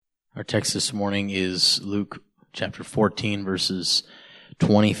Our text this morning is Luke chapter 14, verses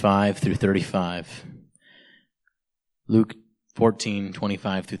 25 through 35. Luke 14,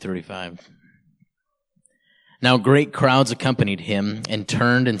 25 through 35. Now great crowds accompanied him, and he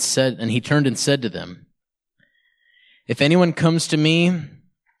turned and said to them, "If anyone comes to me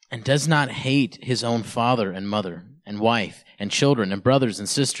and does not hate his own father and mother and wife and children and brothers and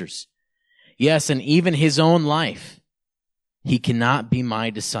sisters, yes, and even his own life, he cannot be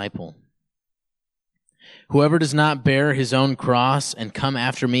my disciple. Whoever does not bear his own cross and come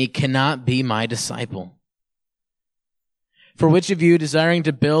after me cannot be my disciple. For which of you, desiring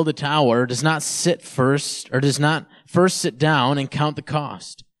to build a tower, does not first sit down and count the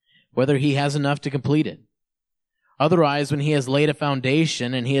cost, whether he has enough to complete it? Otherwise, when he has laid a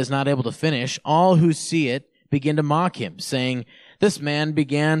foundation and he is not able to finish, all who see it begin to mock him, saying, 'This man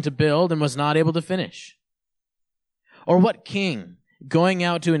began to build and was not able to finish.' Or what king, going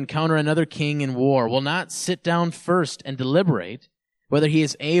out to encounter another king in war, will not sit down first and deliberate whether he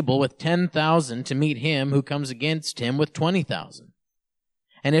is able with 10,000 to meet him who comes against him with 20,000?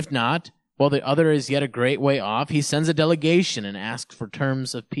 And if not, while the other is yet a great way off, he sends a delegation and asks for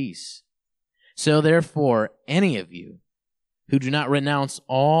terms of peace. So therefore, any of you who do not renounce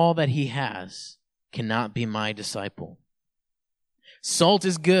all that he has cannot be my disciple. Salt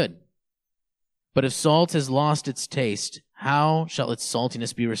is good, but if salt has lost its taste, how shall its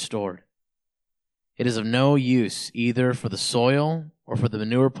saltiness be restored? It is of no use either for the soil or for the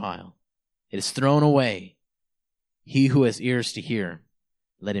manure pile. It is thrown away. He who has ears to hear,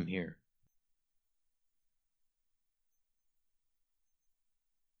 let him hear."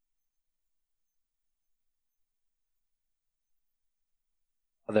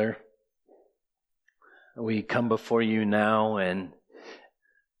 Father, we come before you now and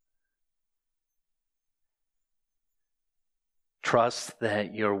trust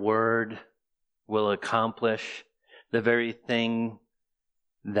that your word will accomplish the very thing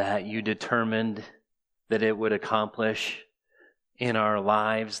that you determined that it would accomplish in our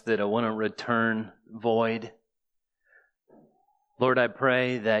lives, that it wouldn't return void. Lord, I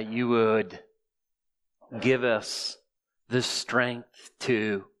pray that you would give us the strength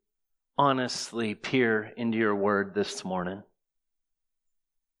to honestly peer into your word this morning,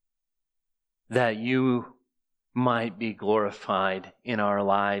 that you might be glorified in our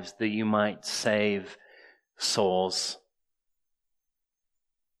lives, that you might save souls.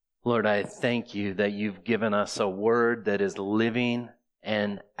 Lord, I thank you that you've given us a word that is living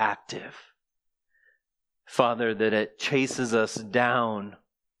and active. Father, that it chases us down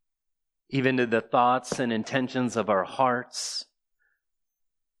even to the thoughts and intentions of our hearts.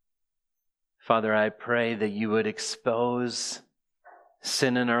 Father, I pray that you would expose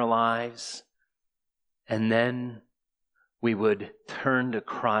sin in our lives, and then we would turn to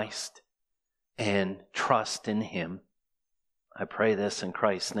Christ and trust in him. I pray this in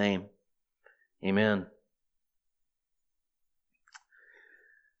Christ's name. Amen.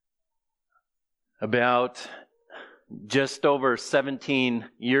 About just over 17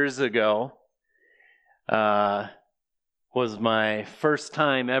 years ago was my first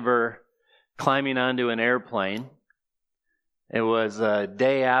time ever climbing onto an airplane. It was a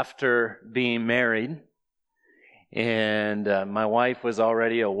day after being married. And my wife was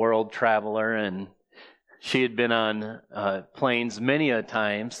already a world traveler, and she had been on planes many a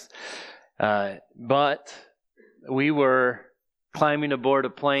times. But we were climbing aboard a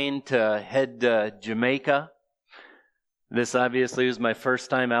plane to head to Jamaica. This obviously was my first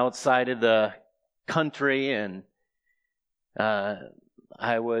time outside of the country, and I'd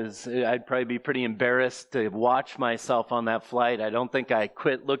probably be pretty embarrassed to watch myself on that flight. I don't think I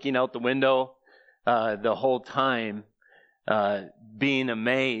quit looking out the window the whole time, being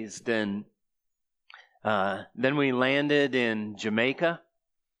amazed. And then we landed in Jamaica,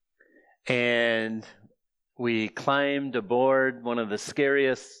 and we climbed aboard one of the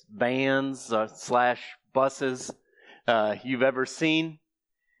scariest vans / buses you've ever seen.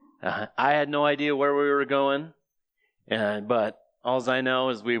 I had no idea where we were going, but all I know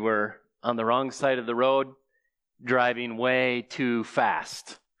is we were on the wrong side of the road, driving way too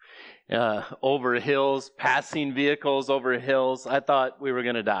fast. Over hills, passing vehicles over hills. I thought we were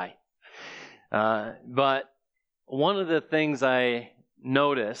going to die. But one of the things I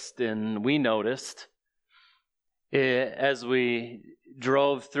noticed, and we noticed, as we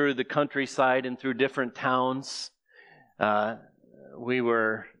drove through the countryside and through different towns, we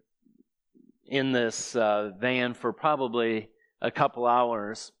were in this van for probably a couple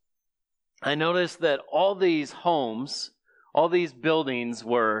hours. I noticed that all these homes, all these buildings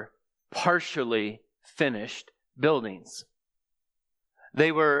were partially finished buildings.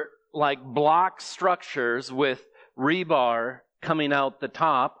 They were like block structures with rebar coming out the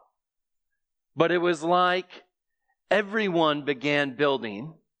top, but it was like everyone began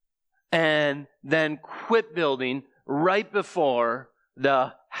building and then quit building right before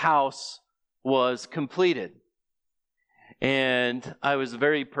the house was completed. And I was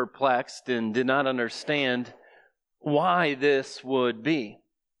very perplexed and did not understand why this would be.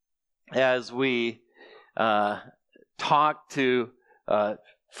 As we talked to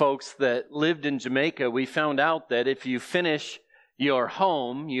folks that lived in Jamaica, we found out that if you finish your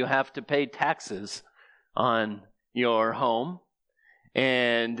home, you have to pay taxes on your home.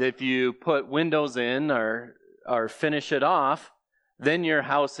 And if you put windows in or finish it off, then your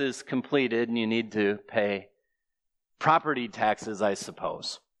house is completed and you need to pay property taxes, I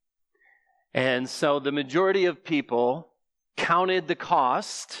suppose. And so the majority of people counted the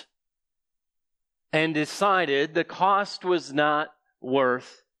cost and decided the cost was not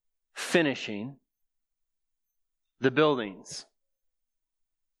worth finishing the buildings.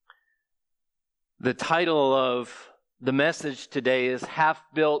 The title of the message today is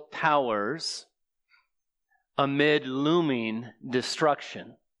Half-Built Towers Amid Looming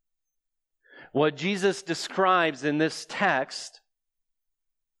Destruction. What Jesus describes in this text,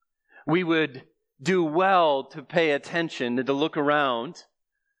 we would do well to pay attention and to look around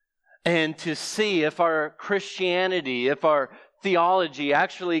and to see if our Christianity, if our theology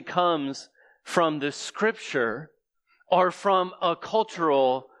actually comes from the Scripture or from a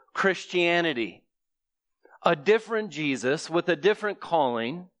cultural Christianity. A different Jesus with a different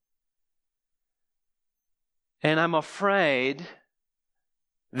calling. And I'm afraid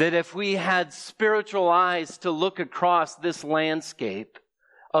that if we had spiritual eyes to look across this landscape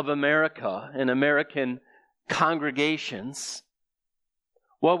of America and American congregations,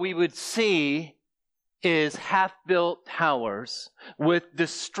 what we would see is half-built towers with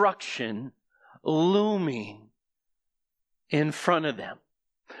destruction looming in front of them.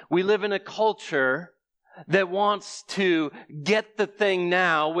 We live in a culture that wants to get the thing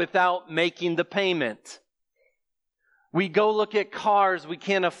now without making the payment. We go look at cars we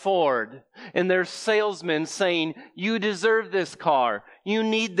can't afford, and there's salesmen saying, you deserve this car. You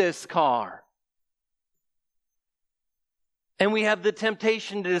need this car. And we have the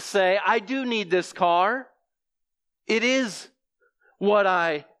temptation to say, I do need this car. It is what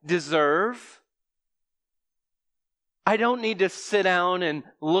I deserve. I don't need to sit down and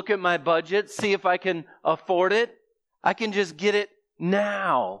look at my budget, see if I can afford it. I can just get it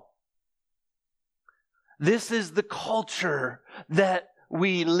now. This is the culture that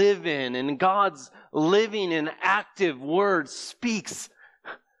we live in, and God's living and active word speaks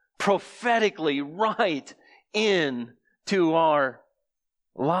prophetically right into our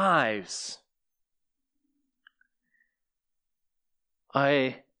lives.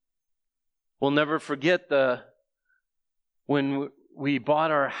 I will never forget when we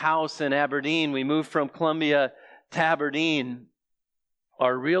bought our house in Aberdeen. We moved from Columbia to Aberdeen.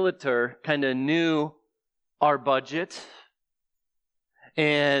 Our realtor kind of knew our budget,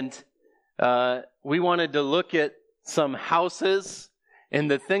 and we wanted to look at some houses,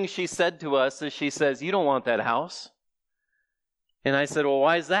 and the thing she said to us is, she says, you don't want that house. And I said, well,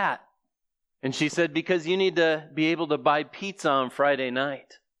 why is that? And she said, because you need to be able to buy pizza on Friday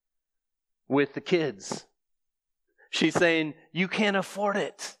night with the kids. She's saying, you can't afford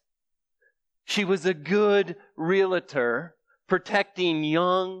it. She was a good realtor protecting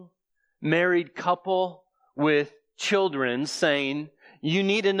young married couple with children, saying, you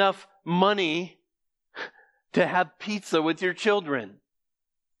need enough money to have pizza with your children.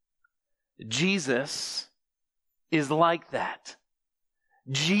 Jesus is like that.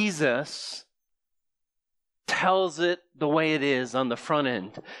 Jesus tells it the way it is on the front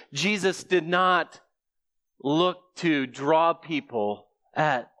end. Jesus did not look to draw people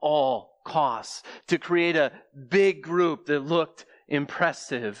at all costs, to create a big group that looked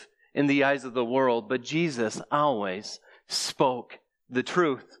impressive in the eyes of the world, but Jesus always spoke the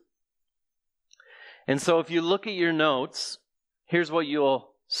truth. And so if you look at your notes, here's what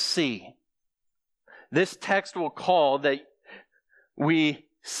you'll see. This text will call that we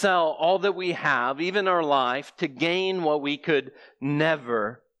sell all that we have, even our life, to gain what we could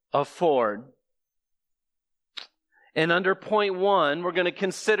never afford. And under point 1, we're going to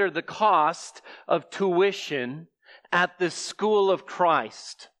consider the cost of tuition at the school of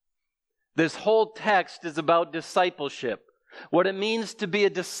Christ. This whole text is about discipleship. What it means to be a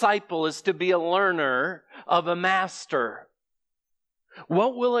disciple is to be a learner of a master.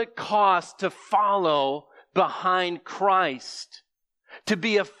 What will it cost to follow behind Christ? To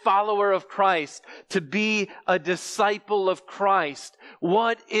be a follower of Christ, to be a disciple of Christ,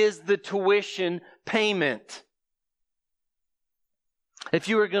 what is the tuition payment? If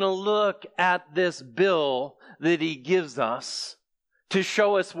you were going to look at this bill that he gives us to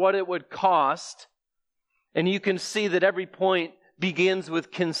show us what it would cost, and you can see that every point begins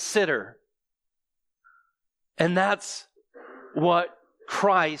with consider. And that's what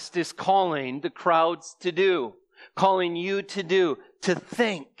Christ is calling the crowds to do, calling you to do, to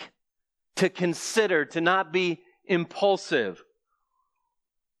think, to consider, to not be impulsive.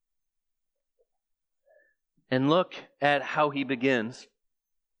 And look at how he begins.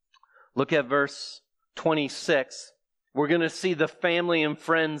 Look at verse 26. We're going to see the family and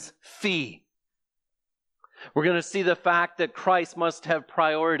friends fee. We're going to see the fact that Christ must have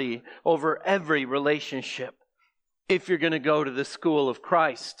priority over every relationship if you're going to go to the school of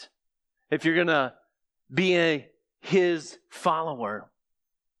Christ, if you're going to be his follower.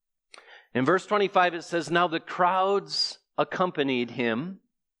 In verse 25 it says, "Now the crowds accompanied him,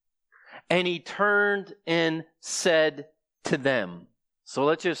 and he turned and said to them." So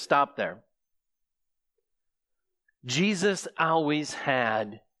let's just stop there. Jesus always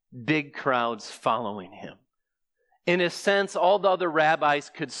had big crowds following him. In a sense, all the other rabbis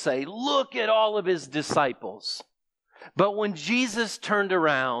could say, look at all of his disciples. But when Jesus turned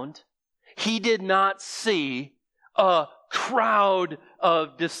around, he did not see a crowd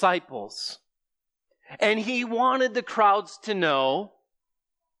of disciples. And he wanted the crowds to know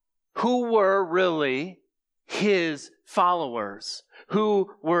who were really his followers,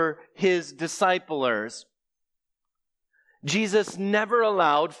 who were his disciplers. Jesus never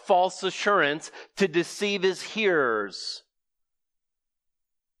allowed false assurance to deceive his hearers.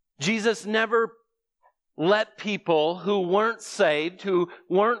 Jesus never let people who weren't saved, who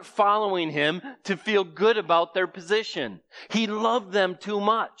weren't following him, to feel good about their position. He loved them too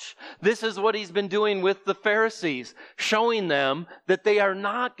much. This is what he's been doing with the Pharisees, showing them that they are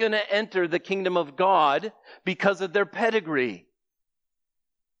not going to enter the kingdom of God because of their pedigree,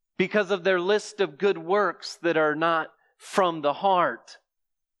 because of their list of good works that are not from the heart.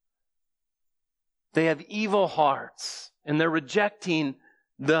 They have evil hearts, and they're rejecting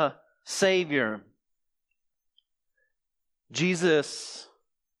the Savior. Jesus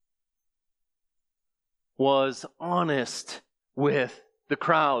was honest with the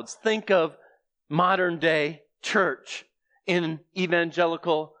crowds. Think of modern day church in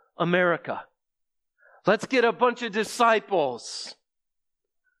evangelical America. Let's get a bunch of disciples.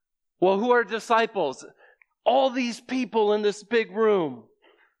 Well, who are disciples? All these people in this big room.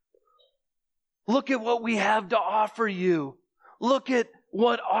 Look at what we have to offer you. Look at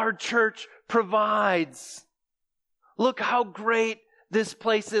what our church provides. Look how great this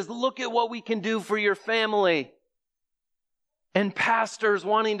place is. Look at what we can do for your family. And pastors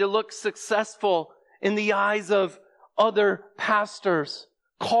wanting to look successful in the eyes of other pastors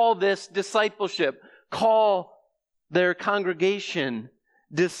call this discipleship. Call their congregation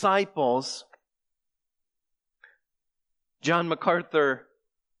disciples. John MacArthur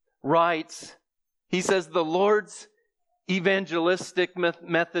writes, he says, the Lord's evangelistic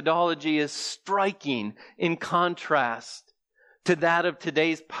methodology is striking in contrast to that of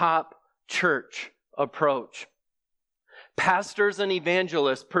today's pop church approach. Pastors and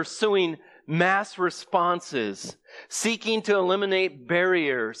evangelists pursuing mass responses, seeking to eliminate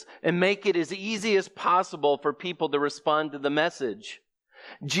barriers and make it as easy as possible for people to respond to the message.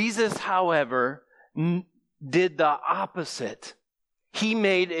 Jesus, however, did the opposite. He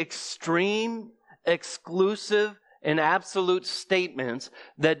made extreme, exclusive, and absolute statements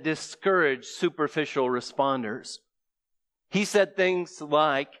that discourage superficial responders. He said things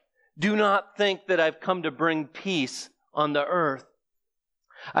like, "Do not think that I've come to bring peace on the earth.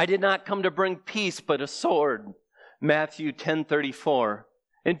 I did not come to bring peace, but a sword." Matthew 10:34.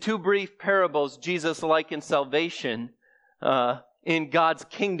 In two brief parables, Jesus likened salvation in God's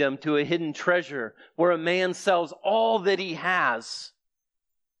kingdom to a hidden treasure where a man sells all that he has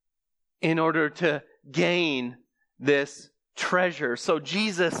in order to gain this treasure. So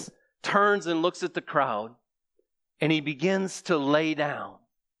Jesus turns and looks at the crowd, and he begins to lay down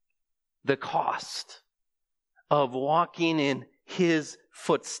the cost of walking in his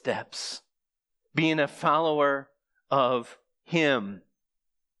footsteps, being a follower of him.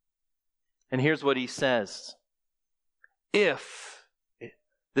 And here's what he says. If,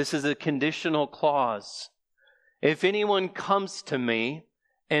 this is a conditional clause, if anyone comes to me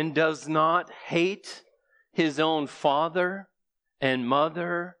and does not hate his own father and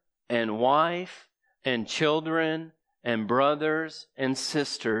mother and wife and children and brothers and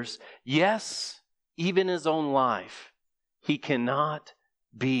sisters, yes, even his own life, he cannot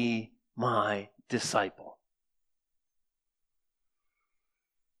be my disciple.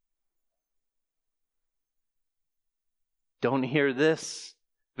 Don't hear this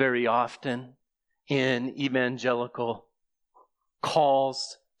very often in evangelical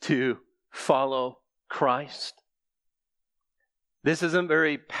calls to follow Christ. This isn't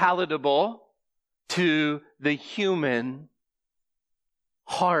very palatable to the human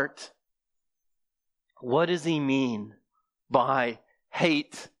heart. What does he mean by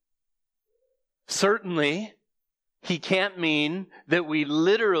hate? Certainly, he can't mean that we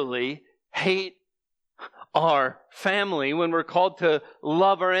literally hate our family when we're called to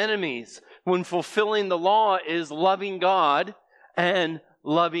love our enemies, when fulfilling the law is loving God and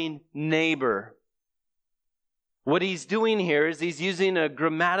loving neighbor. What he's doing here is he's using a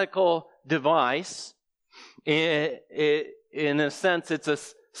grammatical device. In a sense, it's a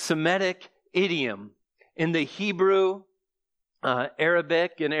Semitic idiom. In the Hebrew,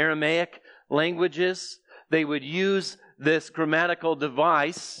 Arabic, and Aramaic languages, they would use this grammatical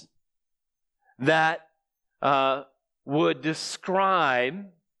device that would describe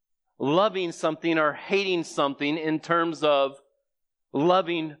loving something or hating something in terms of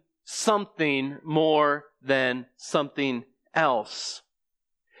loving something more than something else.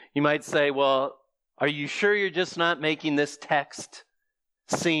 You might say, well, are you sure you're just not making this text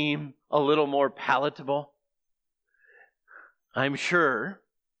seem a little more palatable? I'm sure,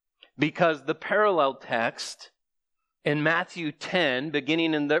 because the parallel text in Matthew 10,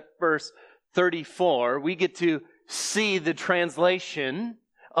 beginning in the verse 34, we get to see the translation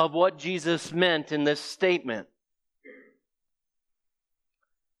of what Jesus meant in this statement.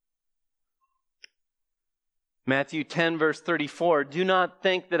 Matthew 10, verse 34, "Do not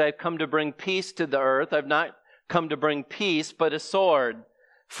think that I've come to bring peace to the earth. I've not come to bring peace, but a sword.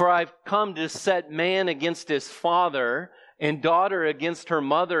 For I've come to set man against his father, and daughter against her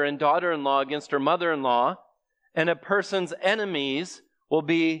mother, and daughter-in-law against her mother-in-law. And a person's enemies will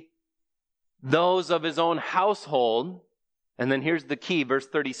be those of his own household." And then here's the key, verse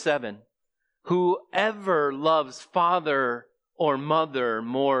 37. "Whoever loves father or mother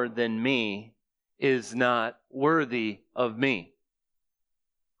more than me is not worthy of me."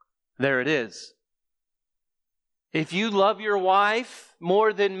 There it is. If you love your wife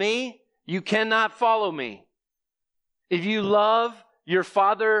more than me, you cannot follow me. If you love your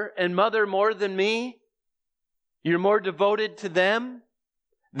father and mother more than me, you're more devoted to them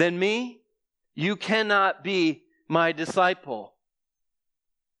than me, you cannot be my disciple.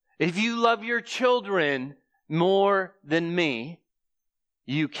 If you love your children more than me,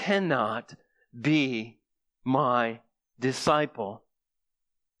 you cannot be my disciple.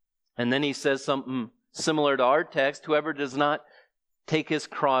 And then he says something similar to our text. "Whoever does not take his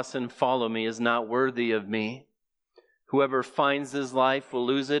cross and follow me is not worthy of me. Whoever finds his life will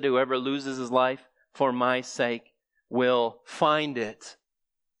lose it. Whoever loses his life for my sake will find it."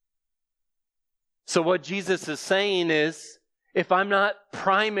 So what Jesus is saying is, if I'm not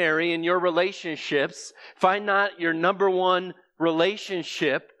primary in your relationships, if I'm not your number one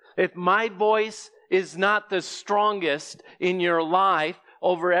relationship, if my voice is not the strongest in your life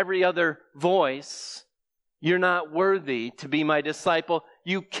over every other voice, you're not worthy to be my disciple.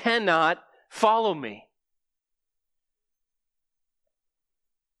 You cannot follow me.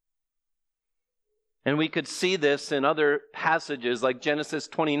 And we could see this in other passages like Genesis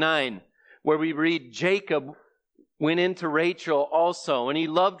 29, where we read Jacob went into Rachel also, and he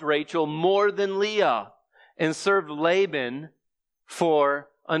loved Rachel more than Leah and served Laban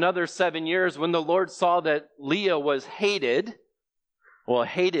for another 7 years. When the Lord saw that Leah was hated, well,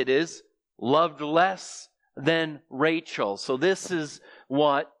 hated is loved less than Rachel. So this is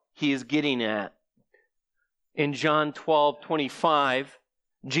what he is getting at. In John 12:25,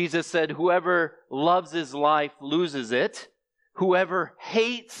 Jesus said, "Whoever loves his life loses it. Whoever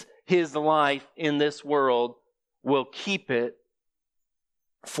hates his life in this world will keep it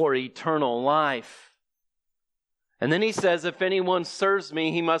for eternal life." And then he says, "If anyone serves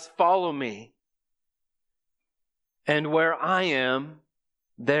me, he must follow me. And where I am,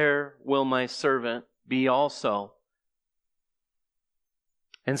 there will my servant be also."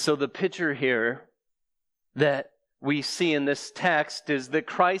 And so the picture here that we see in this text is that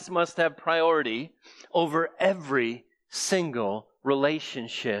Christ must have priority over every single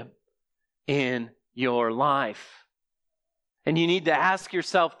relationship in your life. And you need to ask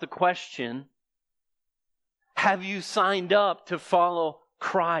yourself the question, have you signed up to follow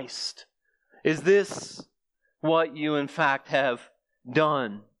Christ? Is this what you in fact have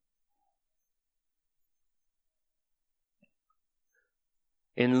done?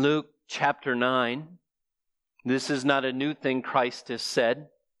 In Luke chapter 9, This is not a new thing Christ has said.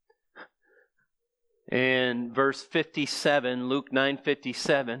 In verse 57, Luke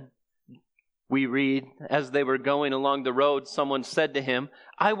 9:57, we read, as they were going along the road, someone said to him,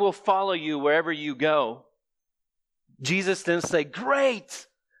 "I will follow you wherever you go." Jesus didn't say, "Great!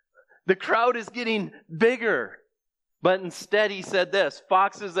 The crowd is getting bigger." But instead he said this,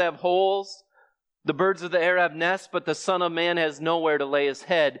 "Foxes have holes, the birds of the air have nests, but the Son of Man has nowhere to lay his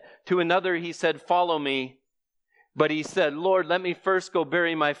head." To another he said, "Follow me." But he said, "Lord, let me first go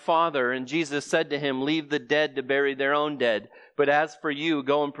bury my father." And Jesus said to him, "Leave the dead to bury their own dead. But as for you,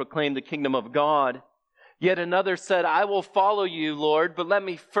 go and proclaim the kingdom of God." Yet another said, "I will follow you, Lord, but let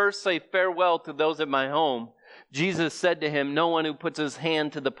me first say farewell to those at my home." Jesus said to him, "No one who puts his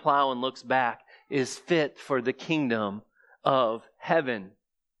hand to the plow and looks back is fit for the kingdom of heaven."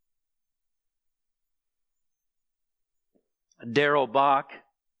 Darrell Bach,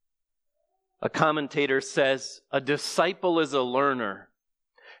 a commentator, says, "A disciple is a learner,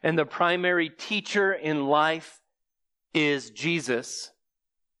 and the primary teacher in life is Jesus.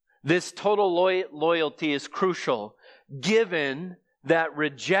 This total loyalty is crucial, given that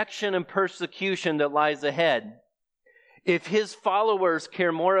rejection and persecution that lies ahead. If his followers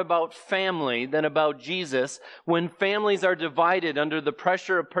care more about family than about Jesus, when families are divided under the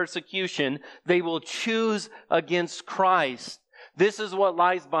pressure of persecution, they will choose against Christ. This is what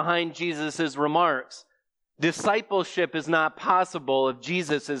lies behind Jesus' remarks. Discipleship is not possible if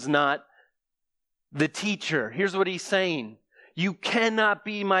Jesus is not the teacher. Here's what he's saying. You cannot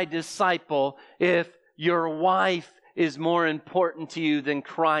be my disciple if your wife is more important to you than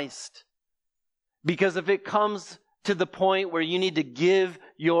Christ. Because if it comes to the point where you need to give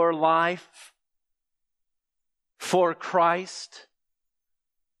your life for Christ,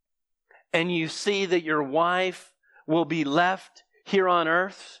 and you see that your wife will be left here on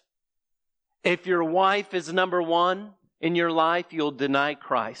earth, if your wife is number one in your life, you'll deny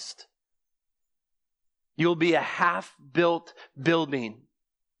Christ. You'll be a half-built building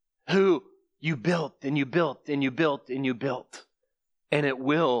who you built and you built and you built and you built, and it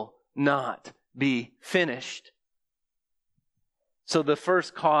will not be finished. So the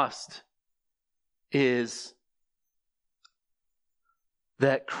first cost is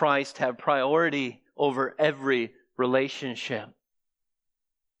that Christ have priority over every relationship.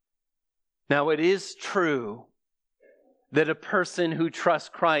 Now, it is true that a person who trusts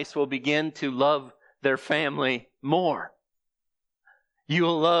Christ will begin to love their family more.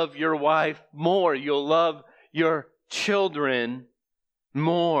 You'll love your wife more. You'll love your children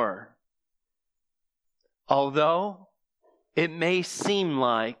more. Although it may seem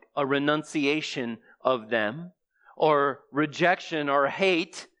like a renunciation of them or rejection or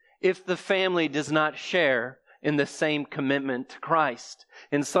hate if the family does not share in the same commitment to Christ.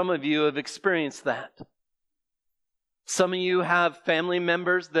 And some of you have experienced that. Some of you have family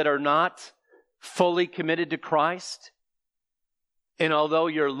members that are not fully committed to Christ. And although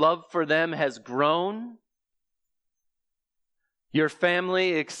your love for them has grown, your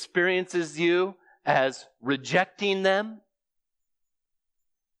family experiences you as rejecting them.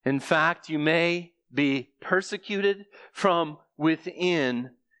 In fact, you may be persecuted from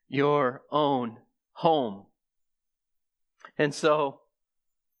within your own home. And so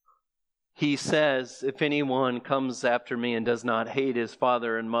he says, if anyone comes after me and does not hate his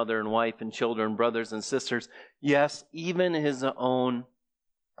father and mother and wife and children, brothers and sisters, yes, even his own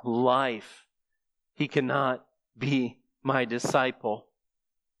life, he cannot be my disciple.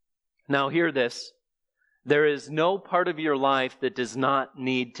 Now hear this. There is no part of your life that does not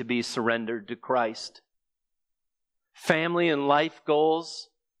need to be surrendered to Christ. Family and life goals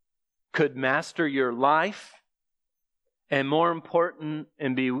could master your life, and more important,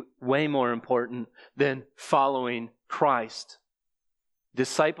 and be way more important than following Christ.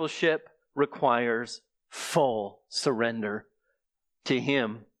 Discipleship requires full surrender to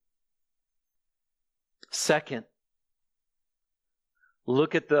Him. Second,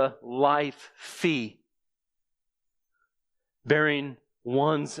 look at the life fee. Bearing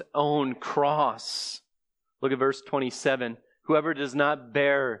one's own cross. Look at verse 27. Whoever does not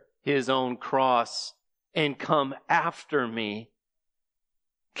bear his own cross and come after me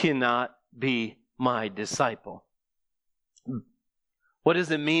cannot be my disciple. What does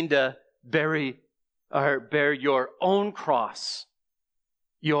it mean to bear your own cross?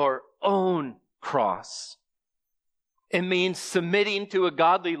 Your own cross. It means submitting to a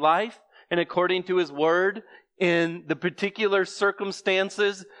godly life and according to His Word in the particular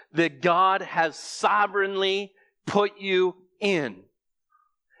circumstances that God has sovereignly put you in.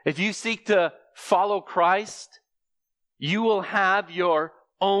 If you seek to follow Christ, you will have your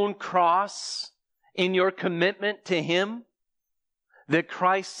own cross in your commitment to Him that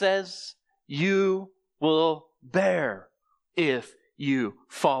Christ says you will bear if you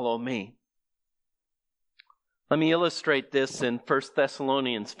follow me. Let me illustrate this in 1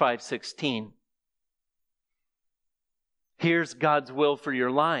 Thessalonians 5:16. Here's God's will for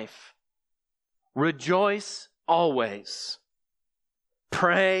your life. Rejoice always.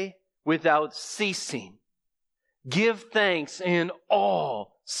 Pray without ceasing. Give thanks in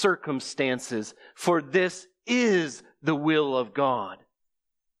all circumstances, for this is the will of God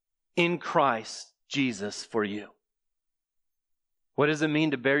in Christ Jesus for you. What does it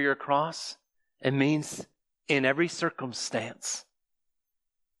mean to bear your cross? It means in every circumstance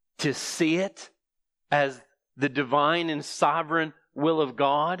to see it as the divine and sovereign will of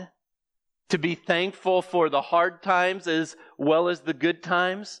God, to be thankful for the hard times as well as the good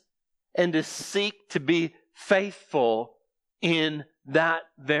times, and to seek to be faithful in that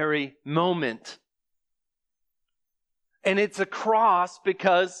very moment. And it's a cross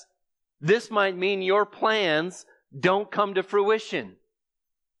because this might mean your plans don't come to fruition.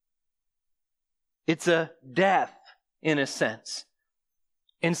 It's a death in a sense.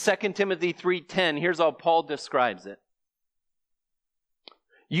 In 2 Timothy 3:10, here's how Paul describes it.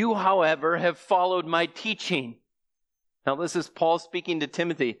 You, however, have followed my teaching. Now this is Paul speaking to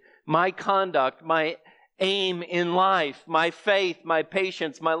Timothy. My conduct, my aim in life, my faith, my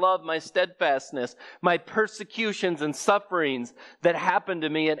patience, my love, my steadfastness, my persecutions and sufferings that happened to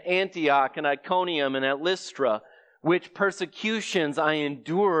me at Antioch and Iconium and at Lystra, which persecutions I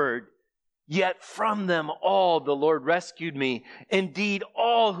endured, yet from them all the Lord rescued me. Indeed,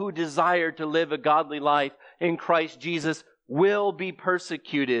 all who desire to live a godly life in Christ Jesus will be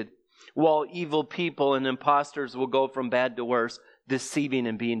persecuted, while evil people and impostors will go from bad to worse, deceiving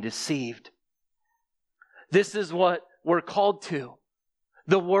and being deceived. This is what we're called to.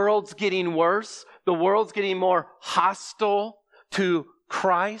 The world's getting worse. The world's getting more hostile to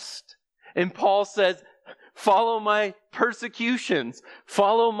Christ. And Paul says, follow my persecutions.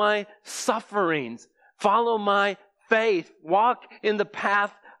 Follow my sufferings. Follow my faith. Walk in the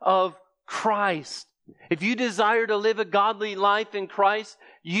path of Christ. If you desire to live a godly life in Christ,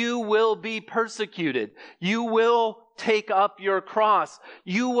 you will be persecuted. You will take up your cross.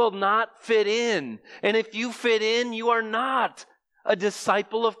 You will not fit in. And if you fit in, you are not a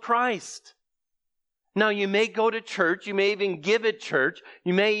disciple of Christ. Now, you may go to church. You may even give at church.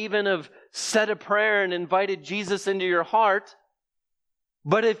 You may even have said a prayer and invited Jesus into your heart.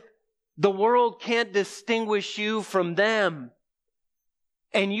 But if the world can't distinguish you from them,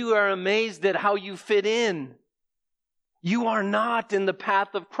 and you are amazed at how you fit in, you are not in the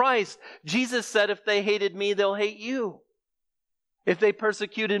path of Christ. Jesus said, if they hated me, they'll hate you. If they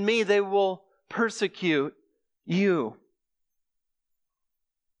persecuted me, they will persecute you.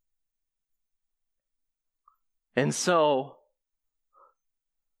 And so,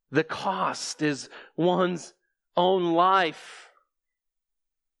 the cost is one's own life.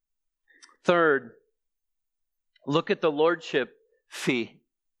 Third, look at the lordship fee.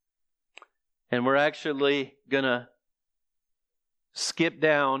 And we're actually going to skip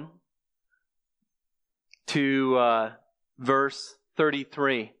down to verse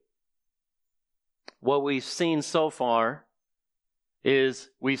 33. What we've seen so far is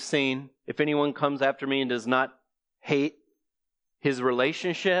we've seen, if anyone comes after me and does not hate his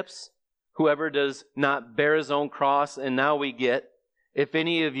relationships, whoever does not bear his own cross, and now we get, if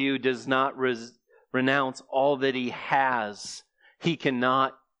any of you does not renounce all that he has, he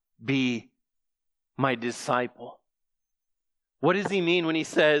cannot be my disciple. What does he mean when he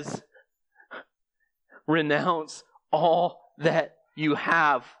says, renounce all that you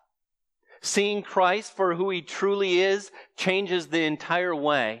have? Seeing Christ for who he truly is changes the entire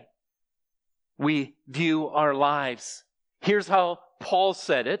way we view our lives. Here's how Paul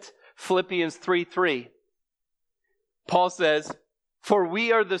said it, Philippians 3:3. Paul says, for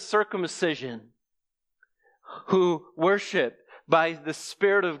we are the circumcision who worship by the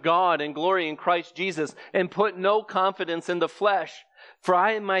Spirit of God and glory in Christ Jesus, and put no confidence in the flesh. For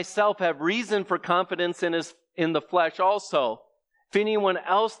I myself have reason for confidence in the flesh also. If anyone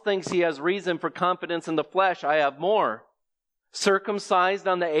else thinks he has reason for confidence in the flesh, I have more. Circumcised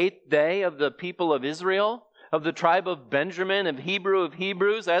on the 8th day of the people of Israel, of the tribe of Benjamin, of Hebrew of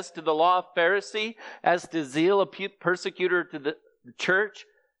Hebrews, as to the law of Pharisee, as to zeal a persecutor to the church,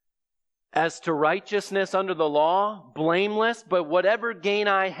 as to righteousness under the law, blameless. But whatever gain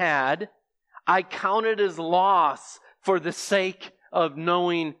I had, I counted as loss for the sake of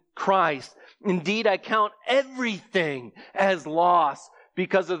knowing Christ. Indeed, I count everything as loss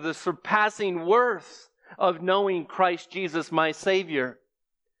because of the surpassing worth of knowing Christ Jesus, my Savior.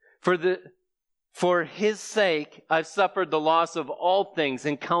 For For his sake, I've suffered the loss of all things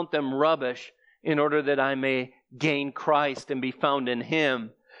and count them rubbish in order that I may gain Christ and be found in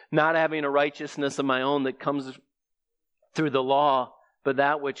him, not having a righteousness of my own that comes through the law, but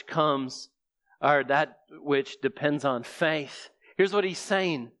that which depends on faith. Here's what he's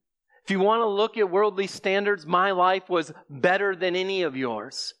saying. If you want to look at worldly standards, my life was better than any of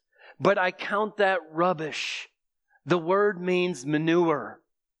yours, but I count that rubbish. The word means manure.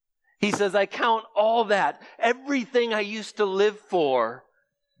 He says, I count all that, everything I used to live for.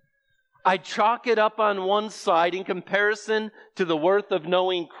 I chalk it up on one side in comparison to the worth of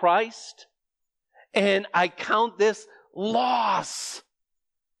knowing Christ, and I count this loss.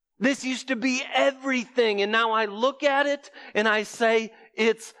 This used to be everything, and now I look at it and I say,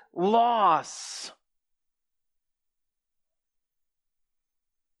 it's loss.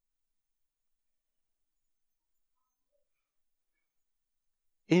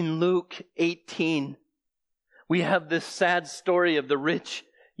 In Luke 18, we have this sad story of the rich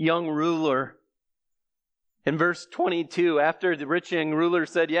young ruler. In verse 22, after the rich young ruler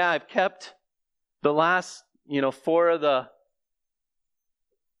said, yeah, I've kept the last, 4 of the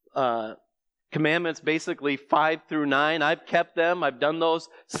commandments, basically 5 through 9. I've kept them. I've done those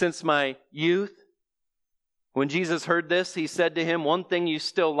since my youth. When Jesus heard this, he said to him, one thing you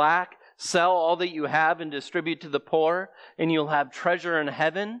still lack. Sell all that you have and distribute to the poor, and you'll have treasure in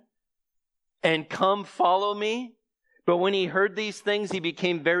heaven. And come follow me. But when he heard these things, he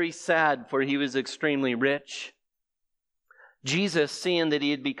became very sad, for he was extremely rich. Jesus, seeing that he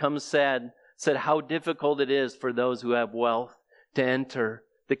had become sad, said, how difficult it is for those who have wealth to enter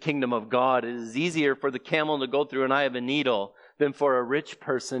the kingdom of God. It is easier for the camel to go through an eye of a needle than for a rich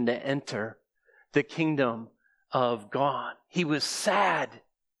person to enter the kingdom of God. He was sad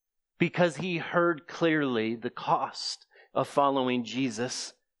because he heard clearly the cost of following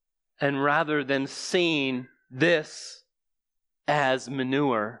Jesus. And rather than seeing this as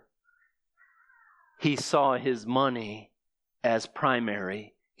manure, he saw his money as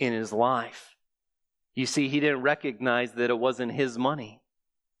primary in his life. You see, he didn't recognize that it wasn't his money.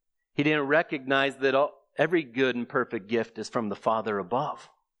 He didn't recognize that every good and perfect gift is from the Father above.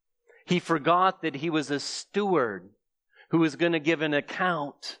 He forgot that he was a steward who was going to give an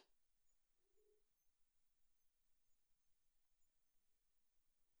account.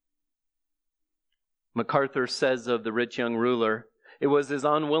 MacArthur says of the rich young ruler, it was his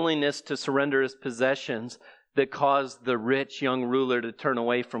unwillingness to surrender his possessions that caused the rich young ruler to turn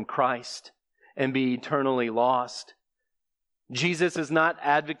away from Christ and be eternally lost. Jesus is not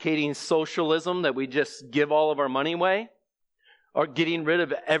advocating socialism, that we just give all of our money away, or getting rid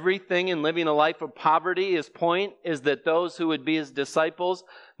of everything and living a life of poverty. His point is that those who would be his disciples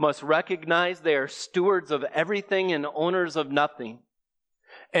must recognize they are stewards of everything and owners of nothing.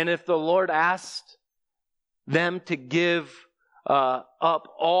 And if the Lord asked them to give up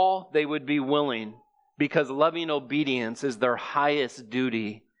all, they would be willing, because loving obedience is their highest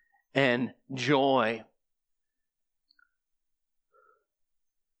duty and joy.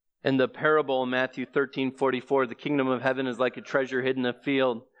 In the parable in Matthew 13:44, the kingdom of heaven is like a treasure hidden in a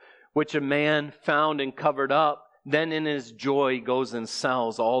field, which a man found and covered up. Then in his joy goes and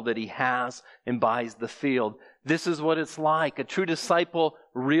sells all that he has and buys the field. This is what it's like. A true disciple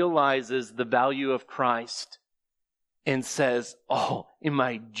realizes the value of Christ and says, oh, in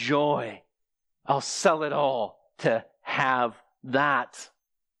my joy, I'll sell it all to have that.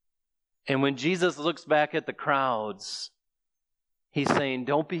 And when Jesus looks back at the crowds, he's saying,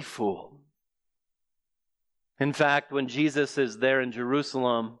 don't be fooled. In fact, when Jesus is there in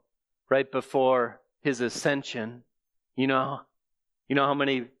Jerusalem, right before his ascension, you know how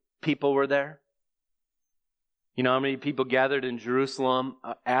many people were there? You know how many people gathered in Jerusalem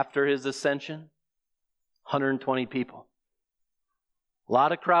after his ascension? 120 people. A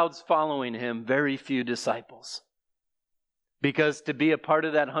lot of crowds following him, very few disciples. Because to be a part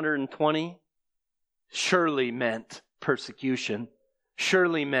of that 120 surely meant persecution,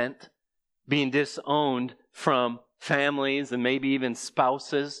 surely meant being disowned from families and maybe even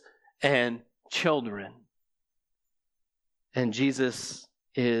spouses and children. And Jesus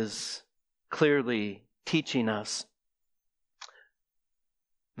is clearly teaching us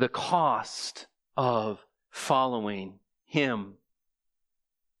the cost of following him.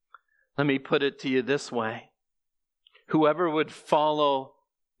 Let me put it to you this way. Whoever would follow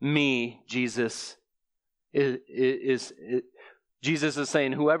me, Jesus is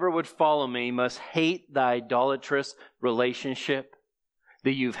saying, whoever would follow me must hate the idolatrous relationship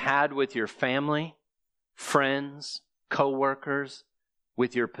that you've had with your family, friends, co-workers,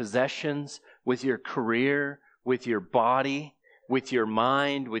 with your possessions, with your career, with your body, with your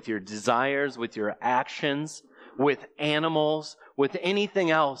mind, with your desires, with your actions, with animals, with anything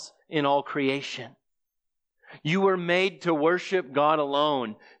else in all creation. You were made to worship God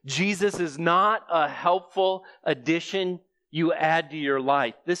alone. Jesus is not a helpful addition you add to your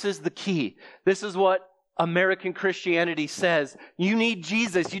life. This is the key. This is what American Christianity says. You need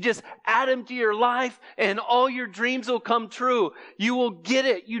Jesus. You just add Him to your life and all your dreams will come true. You will get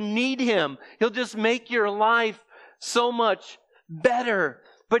it. You need Him. He'll just make your life so much better.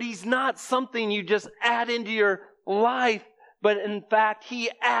 But He's not something you just add into your life, but in fact, He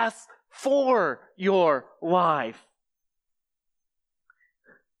asks for your life.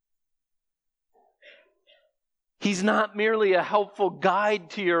 He's not merely a helpful guide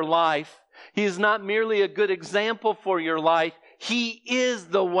to your life. He is not merely a good example for your life. He is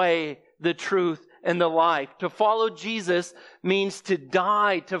the way, the truth, and the life. To follow Jesus means to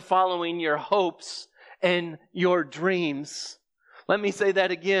die to following your hopes and your dreams. Let me say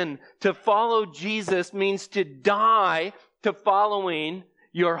that again. To follow Jesus means to die to following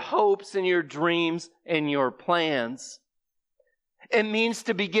your hopes and your dreams and your plans. It means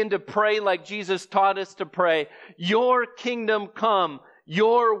to begin to pray like Jesus taught us to pray. Your kingdom come,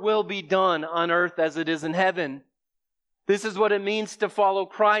 your will be done on earth as it is in heaven. This is what it means to follow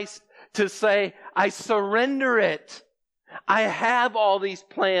Christ, to say, I surrender it. I have all these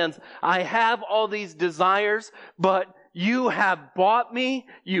plans. I have all these desires, but you have bought me.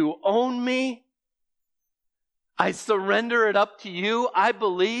 You own me. I surrender it up to you. I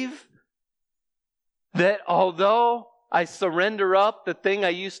believe that although I surrender up the thing I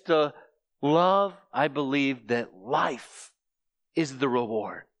used to love, I believe that life is the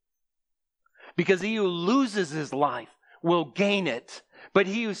reward. Because he who loses his life will gain it, but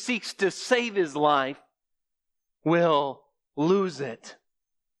he who seeks to save his life will lose it.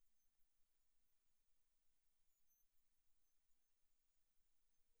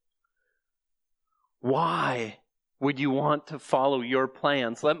 Why would you want to follow your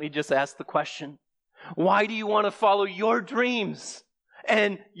plans? Let me just ask the question. Why do you want to follow your dreams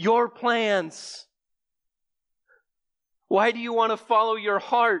and your plans? Why do you want to follow your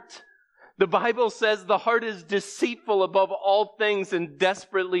heart? The Bible says the heart is deceitful above all things and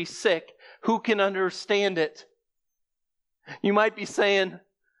desperately sick. Who can understand it? You might be saying,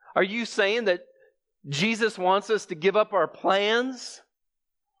 are you saying that Jesus wants us to give up our plans?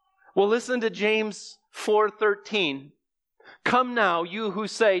 Well, listen to James 4:13. Come now, you who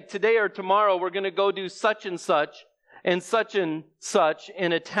say, today or tomorrow we're going to go do such and such in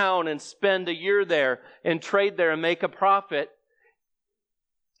a town and spend a year there and trade there and make a profit.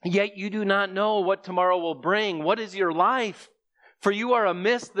 Yet you do not know what tomorrow will bring. What is your life? For you are a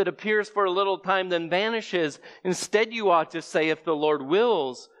mist that appears for a little time then vanishes. Instead you ought to say, if the Lord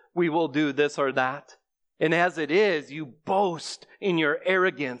wills, we will do this or that. And as it is, you boast in your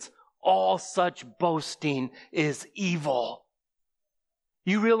arrogance. All such boasting is evil.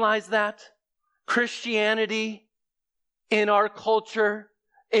 You realize that? Christianity in our culture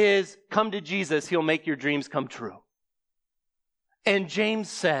is come to Jesus. He'll make your dreams come true. And James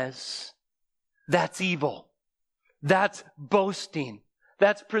says that's evil. That's boasting.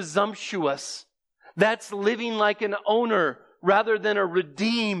 That's presumptuous. That's living like an owner rather than a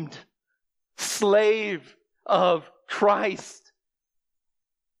redeemed slave of Christ.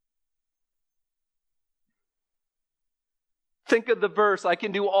 Think of the verse, I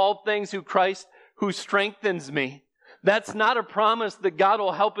can do all things through Christ who strengthens me. That's not a promise that God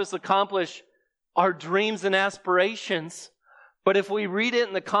will help us accomplish our dreams and aspirations. But if we read it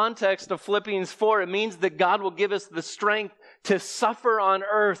in the context of Philippians 4, it means that God will give us the strength to suffer on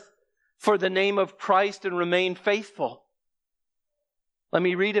earth for the name of Christ and remain faithful. Let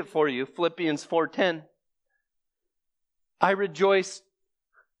me read it for you. Philippians 4:10. I rejoice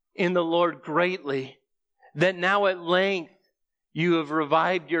in the Lord greatly that now at length you have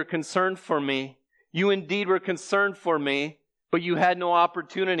revived your concern for me. You indeed were concerned for me, but you had no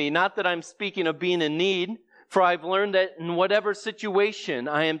opportunity. Not that I'm speaking of being in need, for I've learned that in whatever situation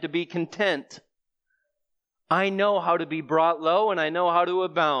I am to be content. I know how to be brought low and I know how to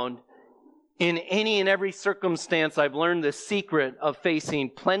abound. In any and every circumstance, I've learned the secret of facing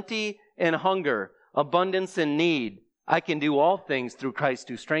plenty and hunger, abundance and need. I can do all things through Christ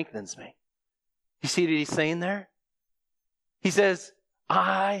who strengthens me. You see what he's saying there? He says,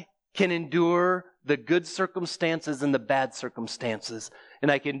 I can endure the good circumstances and the bad circumstances, and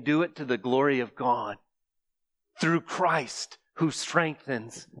I can do it to the glory of God through Christ who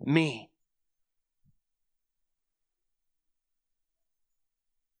strengthens me.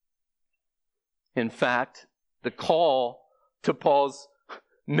 In fact, the call to Paul's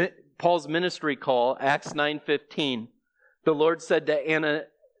ministry call, Acts 9:15, The Lord said to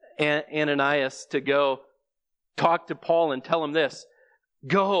Ananias to go talk to Paul and tell him this,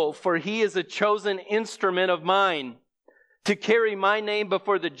 "Go, for he is a chosen instrument of mine to carry my name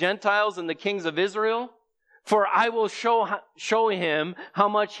before the Gentiles and the kings of Israel. For I will show him how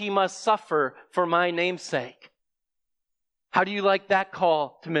much he must suffer for my name's sake." How do you like that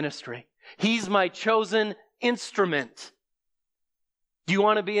call to ministry? He's my chosen instrument. Do you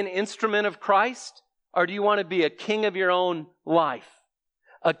want to be an instrument of Christ? Or do you want to be a king of your own life?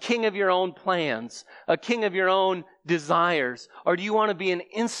 A king of your own plans? A king of your own desires? Or do you want to be an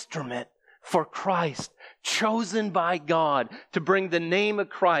instrument for Christ, chosen by God to bring the name of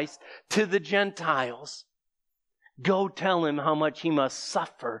Christ to the Gentiles? Go tell him how much he must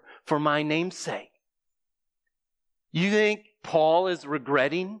suffer for my name's sake. You think Paul is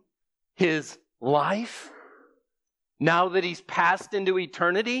regretting his life now that he's passed into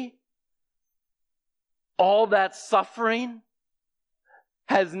eternity? All that suffering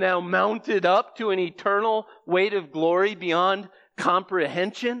has now mounted up to an eternal weight of glory beyond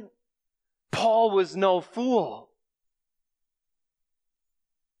comprehension? Paul was no fool.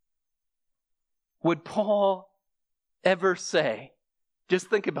 Would Paul ever say, just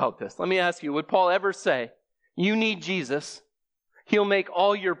think about this. Let me ask you, would Paul ever say, you need Jesus. He'll make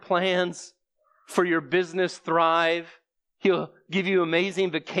all your plans for your business thrive. He'll give you amazing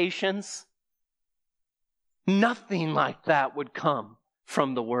vacations. Nothing like that would come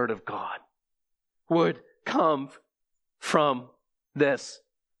from the Word of God. Would come from this.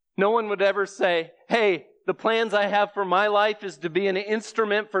 No one would ever say, hey, the plans I have for my life is to be an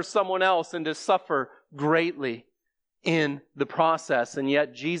instrument for someone else and to suffer greatly in the process. And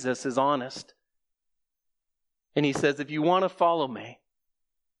yet Jesus is honest. And he says, if you want to follow me,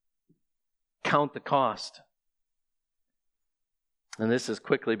 count the cost. And this is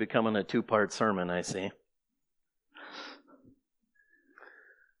quickly becoming a 2-part sermon, I see.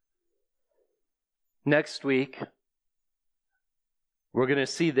 Next week, we're going to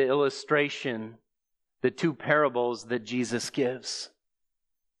see the illustration, the 2 parables that Jesus gives.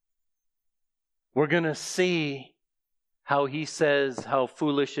 We're going to see how he says how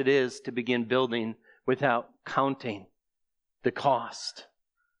foolish it is to begin building without counting the cost.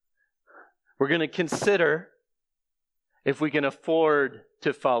 We're going to consider if we can afford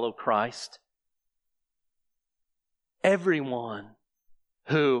to follow Christ. Everyone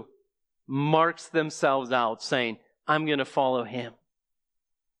who marks themselves out saying, I'm going to follow him,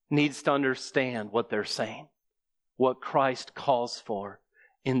 needs to understand what they're saying, what Christ calls for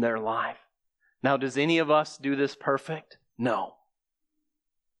in their life. Now, does any of us do this perfect? No.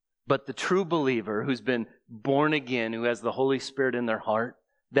 But the true believer who's been born again, who has the Holy Spirit in their heart,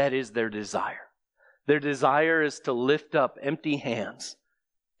 that is their desire. Their desire is to lift up empty hands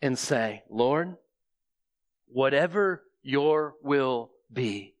and say, Lord, whatever your will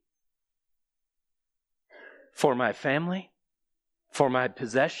be for my family, for my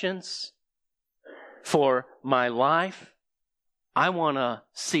possessions, for my life, I want to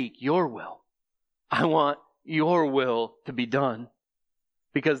seek your will. I want your will to be done.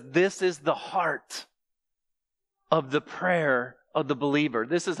 Because this is the heart of the prayer of the believer.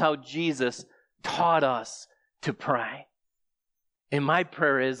 This is how Jesus taught us to pray. And my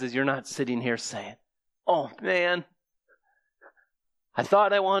prayer is you're not sitting here saying, oh man, I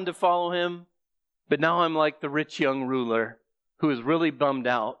thought I wanted to follow him, but now I'm like the rich young ruler who is really bummed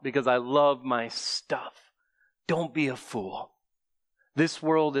out because I love my stuff. Don't be a fool. This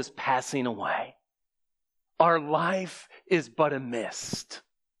world is passing away. Our life is but a mist.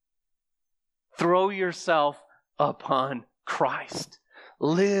 Throw yourself upon Christ.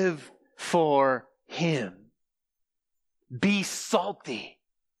 Live for him. Be salty,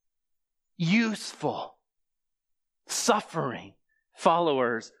 useful, suffering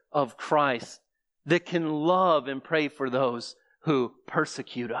followers of Christ that can love and pray for those who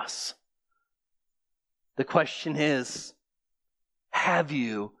persecute us. The question is, have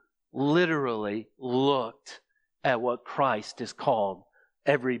you literally looked at what Christ has called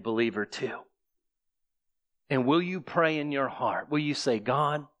every believer to? And will you pray in your heart? Will you say,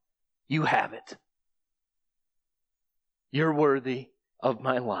 God, you have it. You're worthy of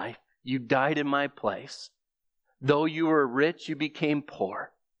my life. You died in my place. Though you were rich, you became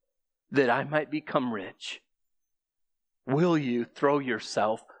poor, that I might become rich. Will you throw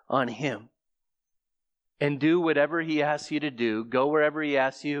yourself on him and do whatever he asks you to do, go wherever he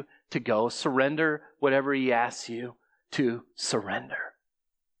asks you to go, surrender whatever he asks you to surrender?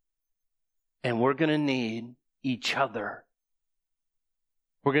 And we're going to need each other.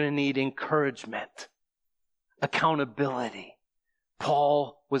 We're going to need encouragement, accountability,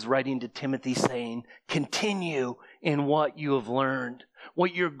 Paul was writing to Timothy saying, continue in what you have learned,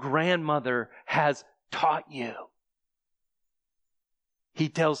 what your grandmother has taught you. He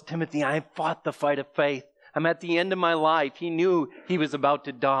tells Timothy, I fought the fight of faith. I'm at the end of my life. He knew he was about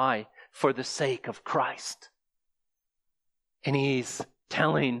to die for the sake of Christ. And he's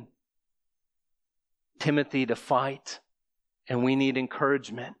telling Timothy to fight. And we need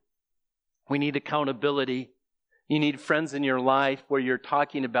encouragement. We need accountability. You need friends in your life where you're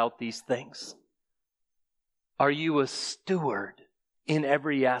talking about these things. Are you a steward in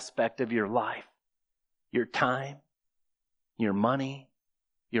every aspect of your life? Your time, your money,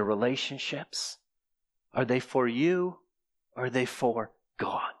 your relationships? Are they for you or are they for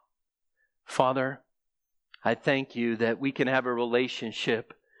God? Father, I thank you that we can have a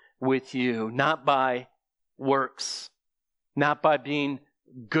relationship with you, not by works, not by being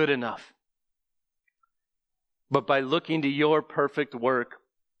good enough, but by looking to your perfect work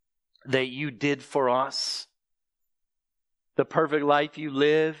that you did for us. The perfect life you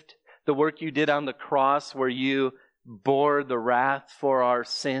lived, the work you did on the cross where you bore the wrath for our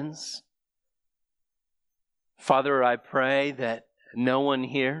sins. Father, I pray that no one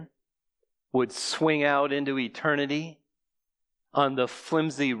here would swing out into eternity on the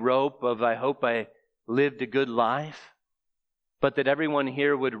flimsy rope of, I hope I lived a good life, but that everyone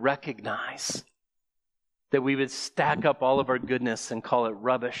here would recognize that we would stack up all of our goodness and call it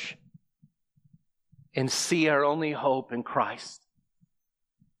rubbish and see our only hope in Christ.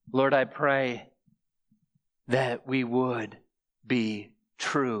 Lord, I pray that we would be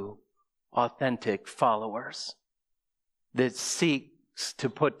true, authentic followers that seeks to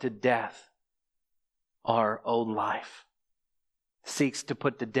put to death our old life, seeks to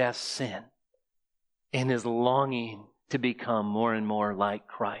put to death sin, and is longing to become more and more like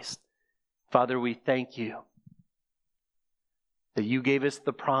Christ. Father, we thank you that you gave us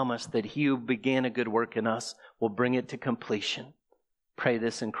the promise that he who began a good work in us will bring it to completion. Pray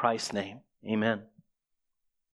this in Christ's name. Amen.